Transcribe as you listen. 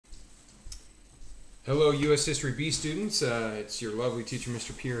Hello, U.S. History B students. It's your lovely teacher,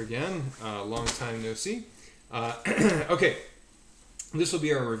 Mr. Pierre, again. Long time no see. Okay, this will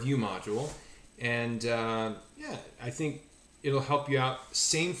be our review module, and yeah, I think it'll help you out.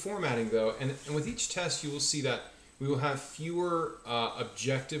 Same formatting though, and with each test, you will see that we will have fewer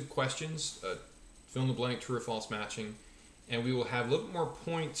objective questions, fill in the blank, true or false matching, and we will have a little bit more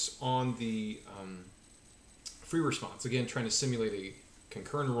points on the free response. Again, trying to simulate a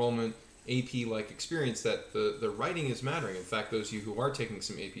concurrent enrollment AP-like experience that the writing is mattering. In fact, those of you who are taking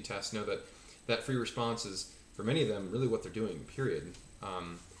some AP tests know that that free response is, for many of them, really what they're doing, period,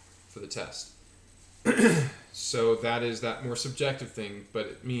 for the test. So that is that more subjective thing, but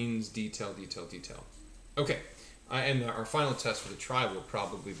it means detail, detail, detail. Okay, and our final test for the tribe will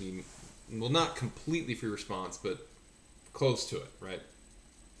probably be, well, not completely free response, but close to it, right?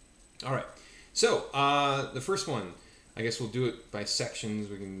 All right, so the first one, I guess we'll do it by sections.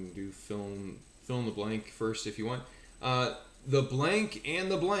 We can do fill in the blank first if you want. The blank and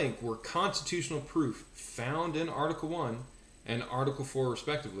the blank were constitutional proof found in Article 1 and Article 4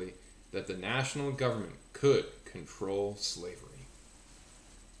 respectively that the national government could control slavery.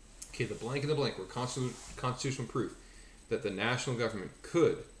 Okay, the blank and the blank were constitutional proof that the national government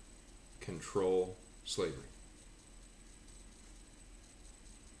could control slavery.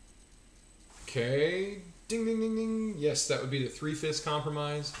 Okay, ding, ding, ding, ding. Yes, that would be the Three-Fifths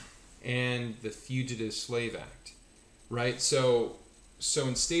Compromise and the Fugitive Slave Act, right? So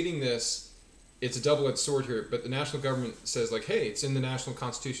in stating this, it's a double-edged sword here, but the national government says, like, hey, it's in the national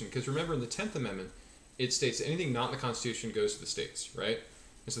constitution. Because remember, in the 10th Amendment, it states that anything not in the Constitution goes to the states, right?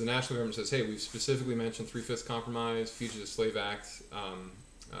 And so the national government says, hey, we've specifically mentioned Three-Fifths Compromise, Fugitive Slave Act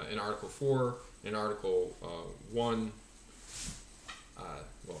in Article 4, in Article 1,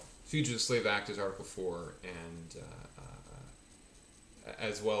 Fugitive Slave Act is Article 4, and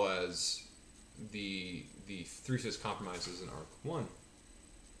as well as the Three-Fifths Compromise is in Article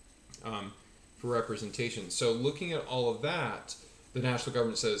 1 for representation. So looking at all of that, the national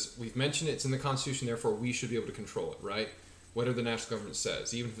government says, we've mentioned it's in the Constitution, therefore we should be able to control it, right? Whatever the national government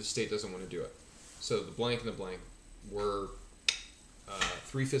says, even if the state doesn't want to do it. So the blank and the blank were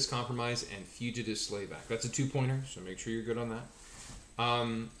Three-Fifths Compromise and Fugitive Slave Act. That's a two-pointer, so make sure you're good on that.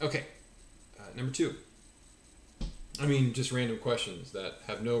 Okay, number 2. I mean, just random questions that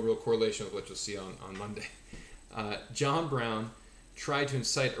have no real correlation with what you'll see on Monday. John Brown tried to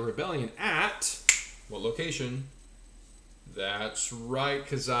incite a rebellion at what location? That's right,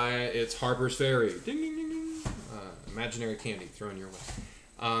 Keziah. It's Harper's Ferry. Ding, ding, ding, ding. Imaginary candy thrown your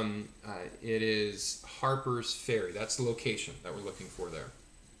way. It is Harper's Ferry. That's the location that we're looking for there.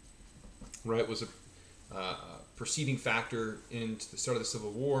 Right, was a preceding factor into the start of the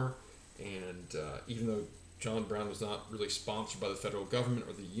Civil War, and even though John Brown was not really sponsored by the federal government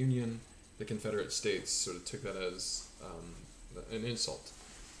or the Union, the Confederate States sort of took that as an insult.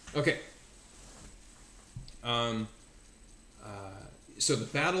 Okay. So the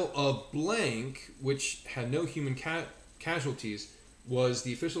Battle of Blank, which had no human casualties, was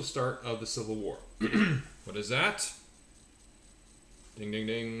the official start of the Civil War. What is that? Ding, ding,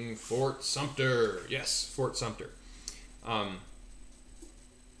 ding. Fort Sumter. Yes, Fort Sumter.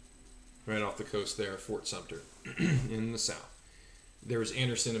 Right off the coast there, Fort Sumter in the South. There was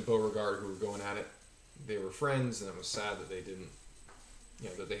Anderson and Beauregard who were going at it. They were friends, and it was sad that they didn't,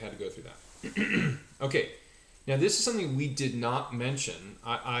 that they had to go through that. Okay, now this is something we did not mention.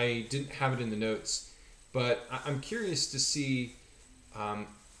 I didn't have it in the notes, but I'm curious to see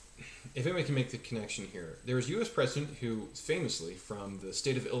if anybody can make the connection here. There was a U.S. president who, famously from the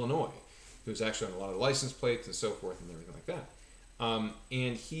state of Illinois, who was actually on a lot of license plates and so forth and everything like that.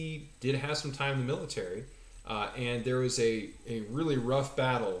 And he did have some time in the military, and there was a really rough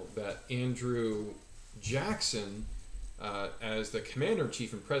battle that Andrew Jackson, as the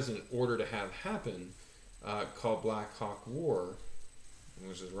commander-in-chief and president, ordered to have happen, called Black Hawk War,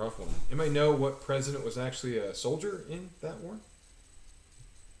 which is a rough one. Anybody know what president was actually a soldier in that war?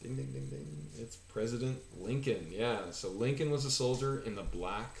 Ding, ding, ding, ding. It's President Lincoln. Yeah, so Lincoln was a soldier in the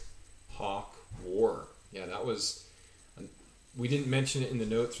Black Hawk War. Yeah, that was... We didn't mention it in the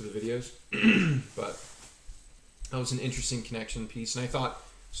notes for the videos, but that was an interesting connection piece. And I thought,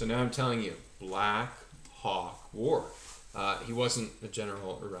 so now I'm telling you, Black Hawk War. He wasn't a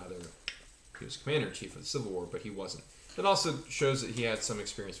general, or rather, he was commander-in-chief of the Civil War, but he wasn't. It also shows that he had some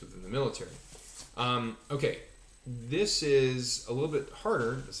experience within the military. Okay, this is a little bit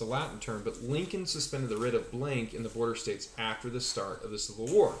harder. It's a Latin term, but Lincoln suspended the writ of blank in the border states after the start of the Civil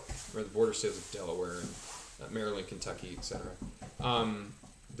War, where the border states of Delaware and Maryland, Kentucky, etc.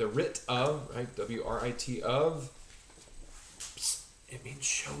 The writ of, right, W-R-I-T of, It means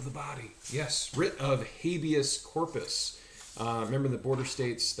show the body. Yes, writ of habeas corpus. Remember the border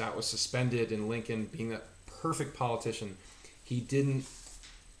states, that was suspended, and Lincoln, being that perfect politician, he didn't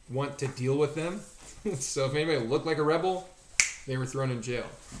want to deal with them. So if anybody looked like a rebel, they were thrown in jail.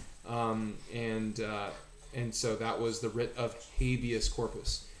 And so that was the writ of habeas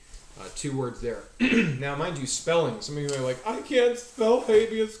corpus. 2 words there. Now, mind you, spelling. Some of you are like, I can't spell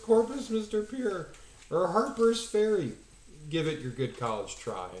habeas corpus, Mr. Peer. Or Harper's Ferry. Give it your good college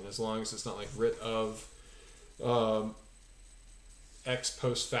try. And as long as it's not like writ of ex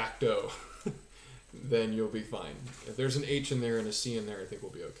post facto, then you'll be fine. If there's an H in there and a C in there, I think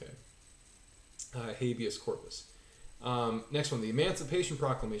we'll be okay. Habeas corpus. Next one, the Emancipation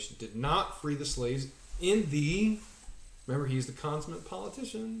Proclamation did not free the slaves in the... Remember, he's the consummate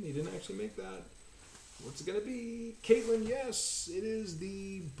politician. He didn't actually make that. What's it going to be? Caitlin, yes, it is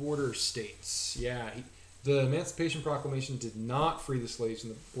the border states. Yeah, the Emancipation Proclamation did not free the slaves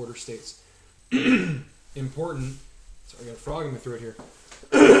in the border states. Important. Sorry, I got a frog in my throat here.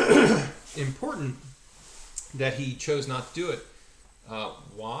 Important that he chose not to do it.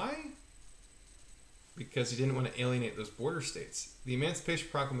 Why? Because he didn't want to alienate those border states. The Emancipation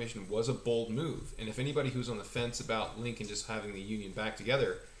Proclamation was a bold move, and if anybody who's on the fence about Lincoln just having the Union back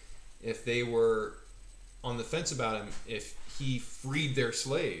together, if they were on the fence about him, if he freed their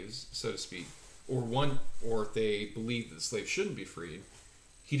slaves, so to speak, or if they believed that the slaves shouldn't be freed,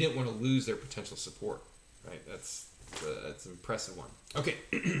 he didn't want to lose their potential support. Right? That's an impressive one. Okay,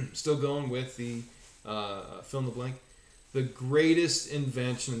 still going with the fill in the blank. The greatest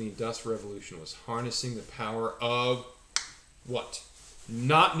invention in the Industrial Revolution was harnessing the power of what?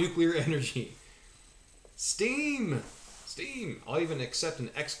 Not nuclear energy. Steam. Steam. I'll even accept an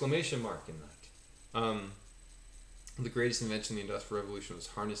exclamation mark in that. The greatest invention in the Industrial Revolution was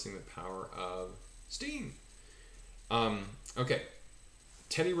harnessing the power of steam. Okay.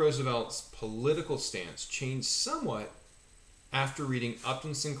 Teddy Roosevelt's political stance changed somewhat after reading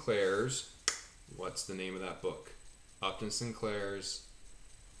Upton Sinclair's, what's the name of that book? Upton Sinclair's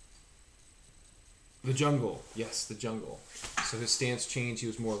The Jungle. Yes, The Jungle. So his stance changed. He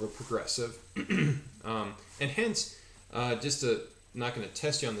was more of a progressive. And hence, not going to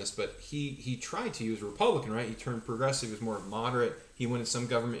test you on this, but he tried to. He was a Republican, right? He turned progressive. He was more moderate. He wanted some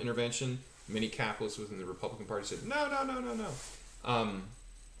government intervention. Many capitalists within the Republican Party said, no.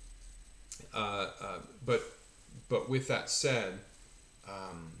 But with that said,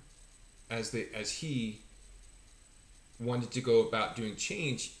 as he wanted to go about doing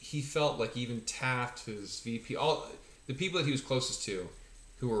change, he felt like even Taft, his VP, all the people that he was closest to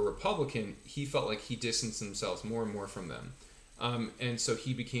who were Republican, he felt like he distanced himself more and more from them. And so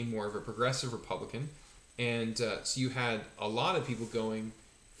he became more of a progressive Republican. And so you had a lot of people going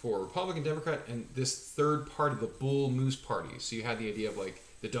for Republican, Democrat, and this third party, the Bull Moose Party. So you had the idea of like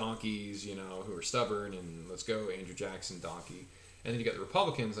the donkeys, who are stubborn and let's go, Andrew Jackson, donkey. And then you got the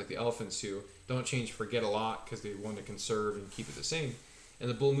Republicans, like the elephants, who don't change, forget a lot because they want to conserve and keep it the same. And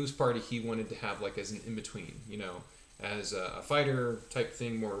the Bull Moose Party, he wanted to have like as an in-between, as a fighter type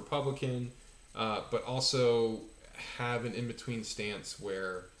thing, more Republican, but also have an in-between stance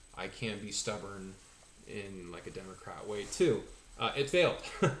where I can be stubborn in like a Democrat way too. It failed.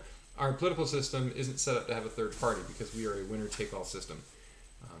 Our political system isn't set up to have a third party because we are a winner-take-all system.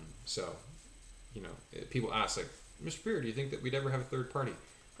 So, people ask like, Mr. Peer, do you think that we'd ever have a third party?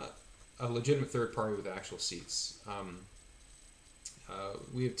 A legitimate third party with actual seats.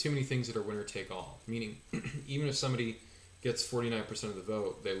 We have too many things that are winner take all, meaning even if somebody gets 49% of the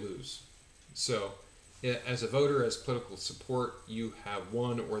vote, they lose. So as a voter, as political support, you have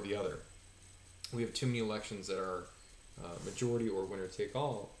one or the other. We have too many elections that are majority or winner take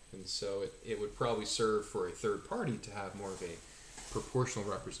all, and so it would probably serve for a third party to have more of a proportional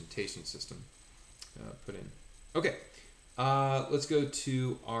representation system put in. Okay, let's go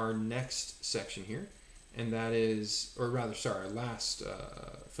to our next section here, and that is, or rather, sorry, our last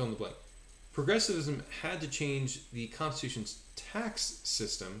fill in the blank. Progressivism had to change the Constitution's tax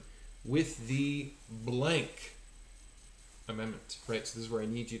system with the blank amendment, right? So this is where I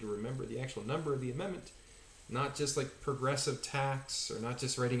need you to remember the actual number of the amendment, not just like progressive tax, or not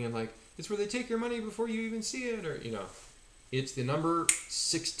just writing in like, it's where they take your money before you even see it, or, it's the number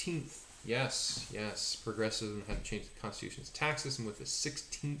 16th. Yes, progressivism had to change the Constitution's tax system with the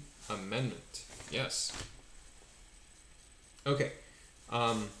 16th Amendment. Yes. Okay.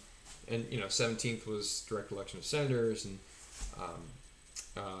 And 17th was direct election of senators, and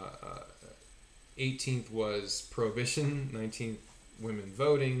 18th was prohibition, 19th women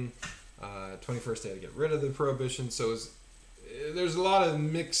voting, 21st they had to get rid of the prohibition. So there's a lot of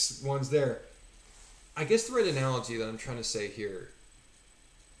mixed ones there. I guess the right analogy that I'm trying to say here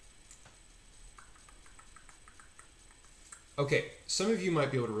Okay, some of you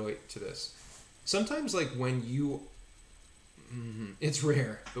might be able to relate to this. Sometimes, like when you, it's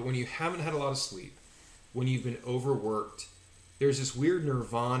rare, but when you haven't had a lot of sleep, when you've been overworked, there's this weird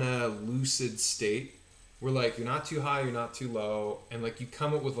nirvana lucid state where like you're not too high, you're not too low, and like you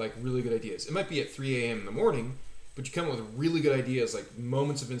come up with like really good ideas. It might be at 3 a.m. in the morning, but you come up with really good ideas, like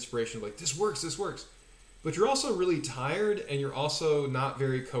moments of inspiration, like this works. But you're also really tired and you're also not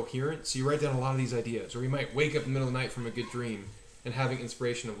very coherent, so you write down a lot of these ideas. Or you might wake up in the middle of the night from a good dream and having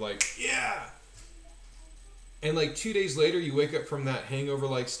inspiration of like, yeah! And like 2 days later, you wake up from that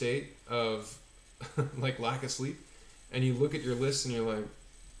hangover-like state of like lack of sleep, and you look at your list and you're like,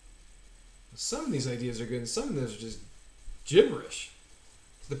 some of these ideas are good and some of those are just gibberish.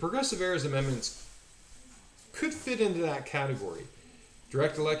 The Progressive Era's amendments could fit into that category.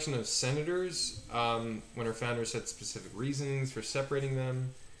 Direct election of senators, when our founders had specific reasons for separating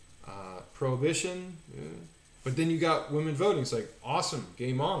them. Prohibition. Yeah. But then you got women voting. It's like, awesome,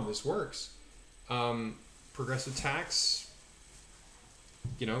 game on, this works. Progressive tax,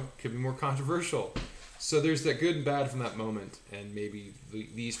 could be more controversial. So there's that good and bad from that moment, and maybe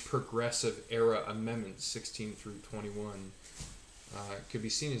these Progressive Era amendments, 16 through 21, could be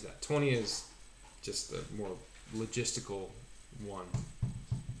seen as that. 20 is just a more logistical one,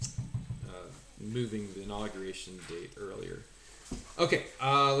 moving the inauguration date earlier. Okay,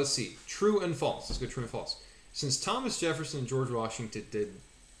 let's see. True and false. Let's go true and false. Since Thomas Jefferson and George Washington did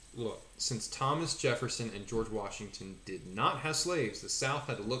not have slaves, the South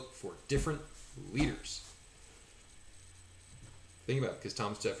had to look for different leaders. Think about it, because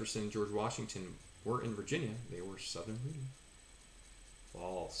Thomas Jefferson and George Washington were in Virginia. They were Southern leaders.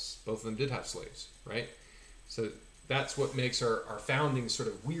 False. Both of them did have slaves, right? So that's what makes our founding sort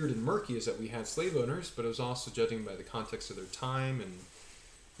of weird and murky, is that we had slave owners, but it was also judging by the context of their time, and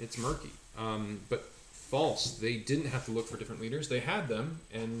it's murky. But false. They didn't have to look for different leaders. They had them,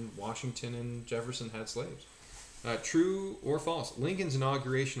 and Washington and Jefferson had slaves. True or false? Lincoln's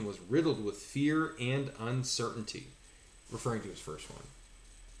inauguration was riddled with fear and uncertainty, referring to his first one.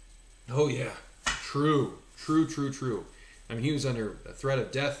 Oh yeah, true. I mean, he was under a threat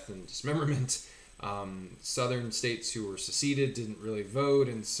of death and dismemberment. Southern states who were seceded didn't really vote,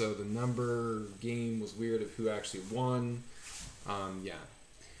 and so the number game was weird of who actually won. Yeah.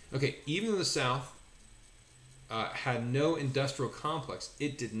 Okay, even though the South had no industrial complex,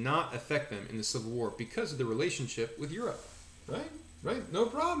 it did not affect them in the Civil War because of the relationship with Europe. Right? No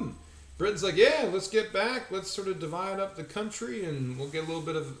problem. Britain's like, yeah, let's get back. Let's sort of divide up the country, and we'll get a little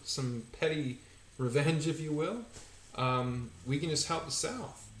bit of some petty revenge, if you will. We can just help the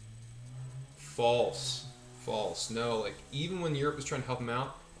South. False. No, like, even when Europe was trying to help them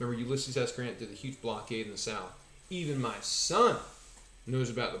out, remember Ulysses S. Grant did a huge blockade in the South. Even my son knows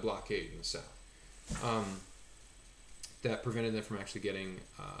about the blockade in the South. That prevented them from actually getting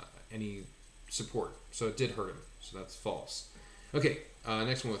any support. So it did hurt him. So that's false. Okay,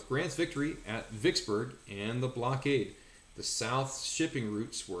 next one. With Grant's victory at Vicksburg and the blockade, the South's shipping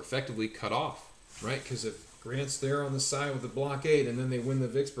routes were effectively cut off, right? Because if Grant's there on the side with the blockade and then they win the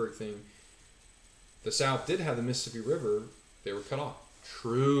Vicksburg thing, the South did have the Mississippi River. They were cut off.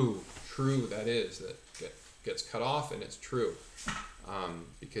 True, that is. That gets cut off, and it's true.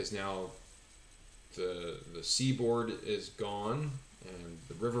 Because now the seaboard is gone and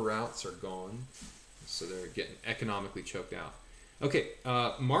the river routes are gone, so they're getting economically choked out. Okay,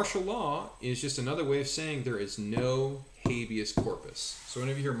 martial law is just another way of saying there is no habeas corpus. So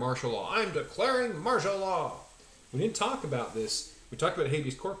whenever you hear martial law, I'm declaring martial law. We didn't talk about this. We talked about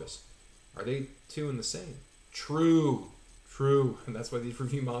habeas corpus. Are they two in the same? True. And that's why these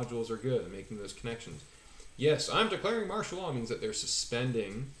review modules are good at making those connections. Yes, I'm declaring martial law means that they're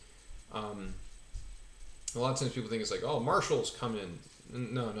suspending. A lot of times people think it's like, oh, marshals come in.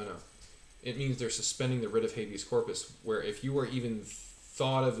 No. It means they're suspending the writ of habeas corpus, where if you were even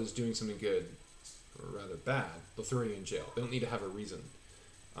thought of as doing something good, or rather bad, they'll throw you in jail. They don't need to have a reason.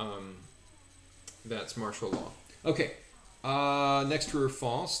 That's martial law. Okay, next, true or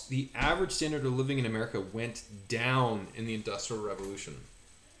false? The average standard of living in America went down in the Industrial Revolution.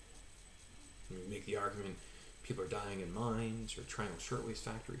 We make the argument people are dying in mines or Triangle Shirtwaist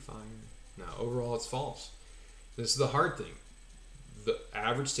Factory fire. No, overall it's false. This is the hard thing. The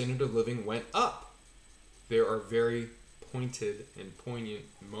average standard of living went up. There are very pointed and poignant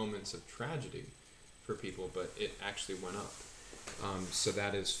moments of tragedy for people, but it actually went up. So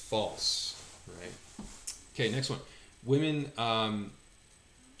that is false, right? Okay, next one. Women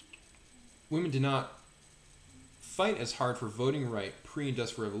did not fight as hard for voting right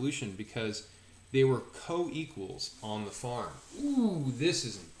pre-Industrial Revolution because they were co-equals on the farm. Ooh, this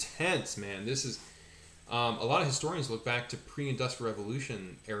is intense, man. This is A lot of historians look back to pre-industrial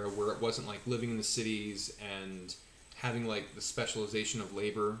revolution era where it wasn't like living in the cities and having like the specialization of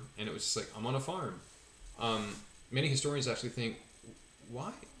labor, and it was just like, I'm on a farm. Many historians actually think,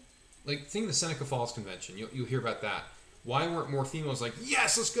 why? Like, think of the Seneca Falls Convention. You'll hear about that. Why weren't more females like,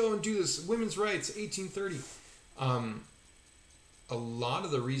 yes, let's go and do this, women's rights, 1830? A lot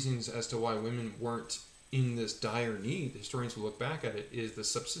of the reasons as to why women weren't in this dire need, historians will look back at it, is the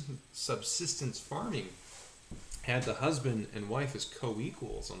subsistence farming had the husband and wife as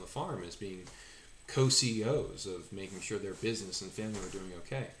co-equals on the farm, as being co-CEOs of making sure their business and family were doing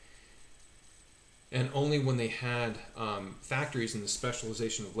okay. And only when they had factories and the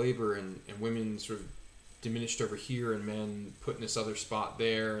specialization of labor and women sort of diminished over here and men put in this other spot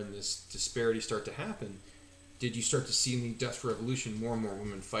there, and this disparity start to happen, did you start to see in the Industrial Revolution more and more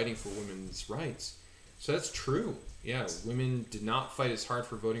women fighting for women's rights. So that's true. Yeah, women did not fight as hard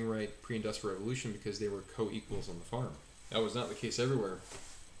for voting right pre-Industrial Revolution because they were co-equals on the farm. That was not the case everywhere.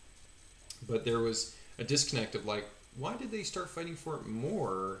 But there was a disconnect of like, why did they start fighting for it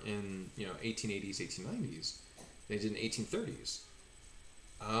more in 1880s, 1890s than they did in 1830s?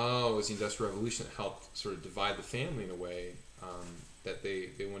 Oh, it was the Industrial Revolution that helped sort of divide the family in a way that they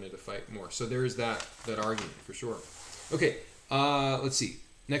wanted to fight more. So there is that argument for sure. Okay, let's see.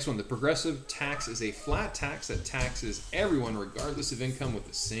 Next one, the progressive tax is a flat tax that taxes everyone regardless of income with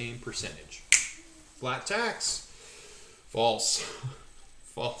the same percentage. Flat tax. False.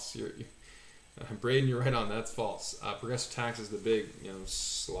 False. Braden, you're right on. That's false. Progressive tax is the big,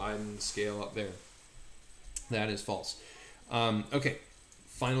 sliding scale up there. That is false. Okay.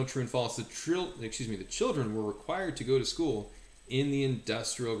 Final true and false. The children were required to go to school in the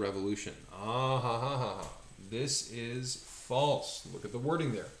Industrial Revolution. This is false. Look at the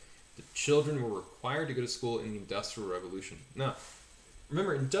wording there. The children were required to go to school in the Industrial Revolution. Now,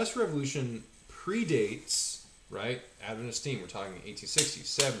 remember, Industrial Revolution predates, right, advent of steam. We're talking 1860s,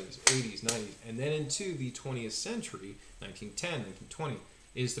 70s, 80s, 90s, and then into the 20th century, 1910, 1920,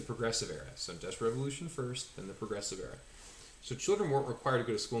 is the Progressive Era. So Industrial Revolution first, then the Progressive Era. So children weren't required to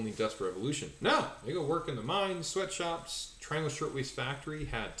go to school in the Industrial Revolution. No, they go work in the mines, sweatshops. Triangle Shirtwaist Factory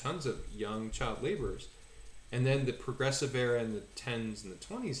had tons of young child laborers. And then the Progressive Era in the 10s and the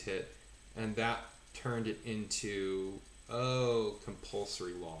 20s hit, and that turned it into,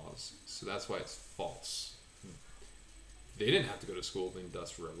 compulsory laws. So that's why it's false. They didn't have to go to school in the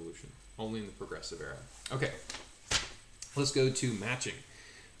Industrial Revolution, only in the Progressive Era. Okay, let's go to matching.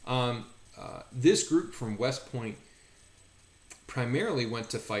 This group from West Point primarily went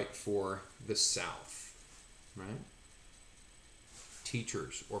to fight for the South, right?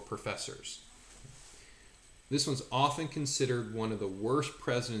 Teachers or professors. This one's often considered one of the worst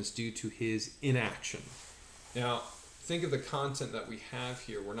presidents due to his inaction. Now, think of the content that we have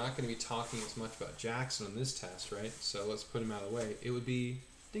here. We're not going to be talking as much about Jackson on this test, right? So let's put him out of the way. It would be,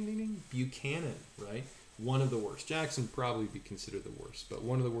 ding, ding, ding, Buchanan, right? One of the worst. Jackson probably be considered the worst, but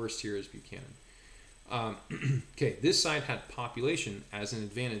one of the worst here is Buchanan. Okay, this side had population as an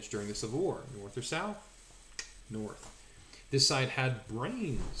advantage during the Civil War. North or South? North. This side had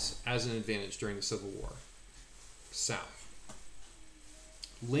brains as an advantage during the Civil War. South.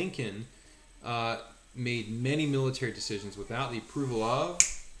 Lincoln made many military decisions without the approval of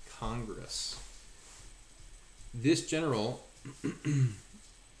Congress. This general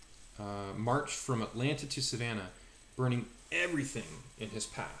marched from Atlanta to Savannah, burning everything in his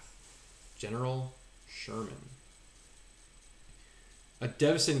path. General Sherman. A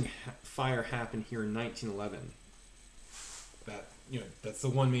devastating fire happened here in 1911. That's the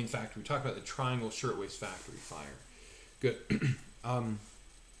one main factor. We talked about the Triangle Shirtwaist Factory fire. Good.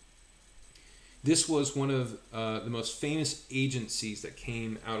 This was one of the most famous agencies that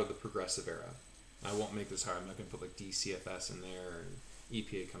came out of the Progressive Era. I won't make this hard. I'm not going to put like DCFS in there. Or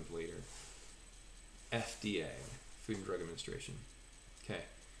EPA comes later. FDA, Food and Drug Administration. Okay.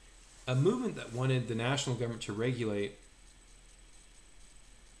 A movement that wanted the national government to regulate.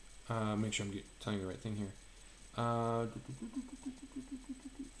 Make sure I'm telling you the right thing here.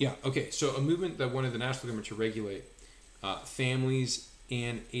 So a movement that wanted the national government to regulate families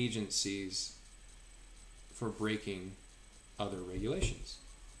and agencies for breaking other regulations.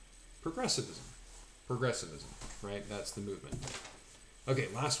 Progressivism, right? That's the movement. Okay,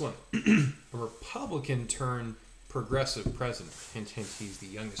 last one. A Republican turned progressive president. Hint, hint, he's the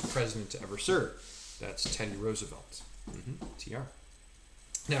youngest president to ever serve. That's Teddy Roosevelt. TR.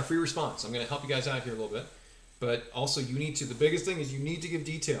 Now, free response. I'm going to help you guys out here a little bit. But also, the biggest thing is you need to give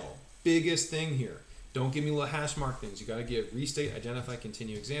detail. Biggest thing here. Don't give me little hash mark things. You got to give restate, identify,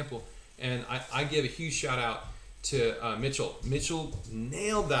 continue, example. And I give a huge shout out to Mitchell. Mitchell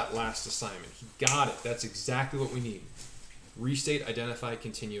nailed that last assignment. He got it. That's exactly what we need. Restate, identify,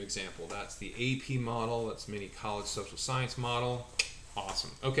 continue, example. That's the AP model. That's mini college social science model.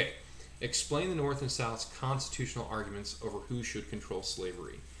 Awesome. Okay. Explain the North and South's constitutional arguments over who should control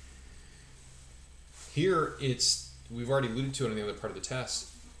slavery. Here, we've already alluded to it in the other part of the test.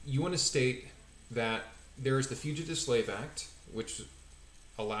 You want to state that there is the Fugitive Slave Act, which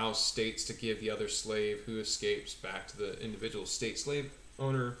allows states to give the other slave who escapes back to the individual state slave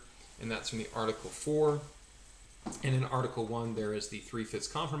owner, and that's from the Article 4. And in Article 1, there is the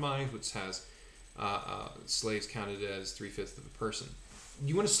 3/5 compromise, which has slaves counted as 3/5 of a person.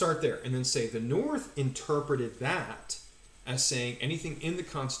 You want to start there and then say the North interpreted that as saying anything in the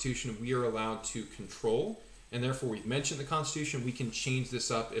Constitution we are allowed to control, and therefore we've mentioned the Constitution, we can change this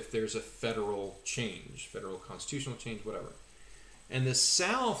up if there's a federal change, federal constitutional change, whatever. And the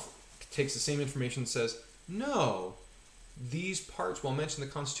South takes the same information and says, no, these parts, while mentioning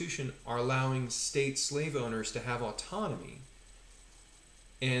the Constitution, are allowing state slave owners to have autonomy,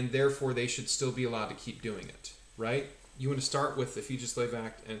 and therefore they should still be allowed to keep doing it, right? You want to start with the Fugitive Slave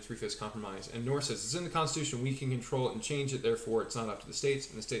Act and 3/5 compromise, and North says it's in the Constitution, we can control it and change it, therefore it's not up to the states,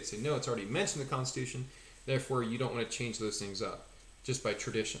 and the states say, no, it's already mentioned in the Constitution, therefore you don't want to change those things up, just by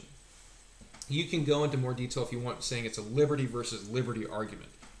tradition. You can go into more detail if you want, saying it's a liberty versus liberty argument.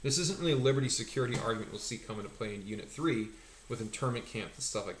 This isn't really a liberty security argument we'll see come into play in Unit 3 with internment camps and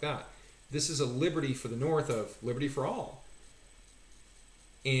stuff like that. This is a liberty for the North of liberty for all,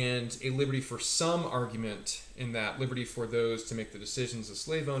 and a liberty for some argument in that liberty for those to make the decisions as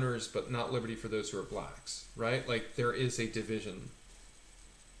slave owners, but not liberty for those who are blacks, right? Like there is a division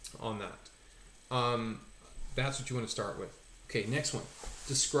on that. That's what you want to start with. Okay, next one.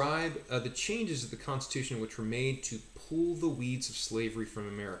 Describe the changes of the Constitution which were made to pull the weeds of slavery from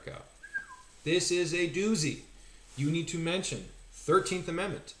America. This is a doozy. You need to mention 13th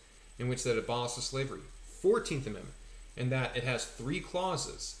Amendment, in which that abolishes slavery. 14th Amendment, in that it has 3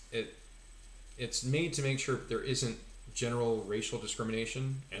 clauses. It's made to make sure there isn't general racial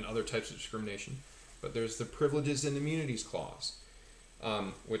discrimination and other types of discrimination, but there's the Privileges and Immunities Clause,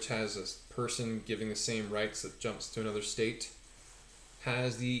 which has a person giving the same rights that jumps to another state.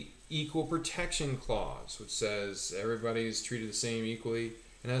 Has the Equal Protection Clause, which says everybody is treated the same equally,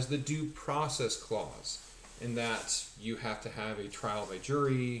 and has the Due Process Clause, in that you have to have a trial by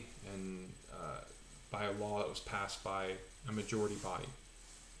jury and by a law that was passed by a majority body.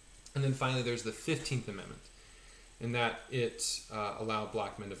 And then finally there's the 15th Amendment, in that it allowed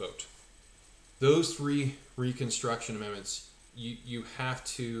black men to vote. Those 3 Reconstruction Amendments you have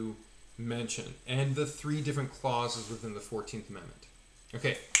to mention, and the 3 different clauses within the 14th Amendment.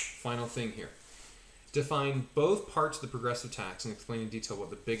 Okay, final thing here. Define both parts of the progressive tax and explain in detail what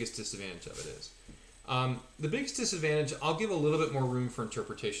the biggest disadvantage of it is. The biggest disadvantage, I'll give a little bit more room for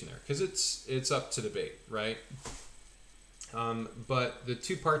interpretation there, because it's up to debate, right? But the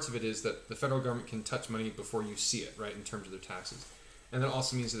 2 parts of it is that the federal government can touch money before you see it, right, in terms of their taxes. And that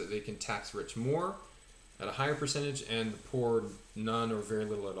also means that they can tax the rich more at a higher percentage and the poor none or very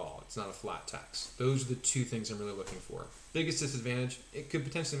little at all. It's not a flat tax. Those are the 2 things I'm really looking for. Biggest disadvantage, it could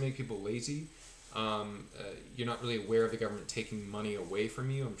potentially make people lazy. You're not really aware of the government taking money away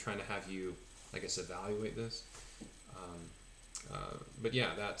from you. I'm trying to have you, I guess, evaluate this. But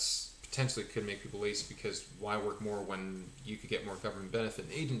yeah, that's potentially could make people lazy, because why work more when you could get more government benefit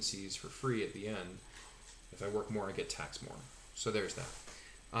and agencies for free at the end? If I work more, I get taxed more. So there's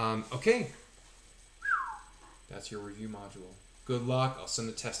that. Okay. That's your review module. Good luck. I'll send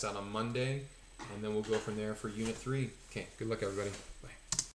the test out on Monday, and then we'll go from there for Unit 3. Okay, good luck, everybody.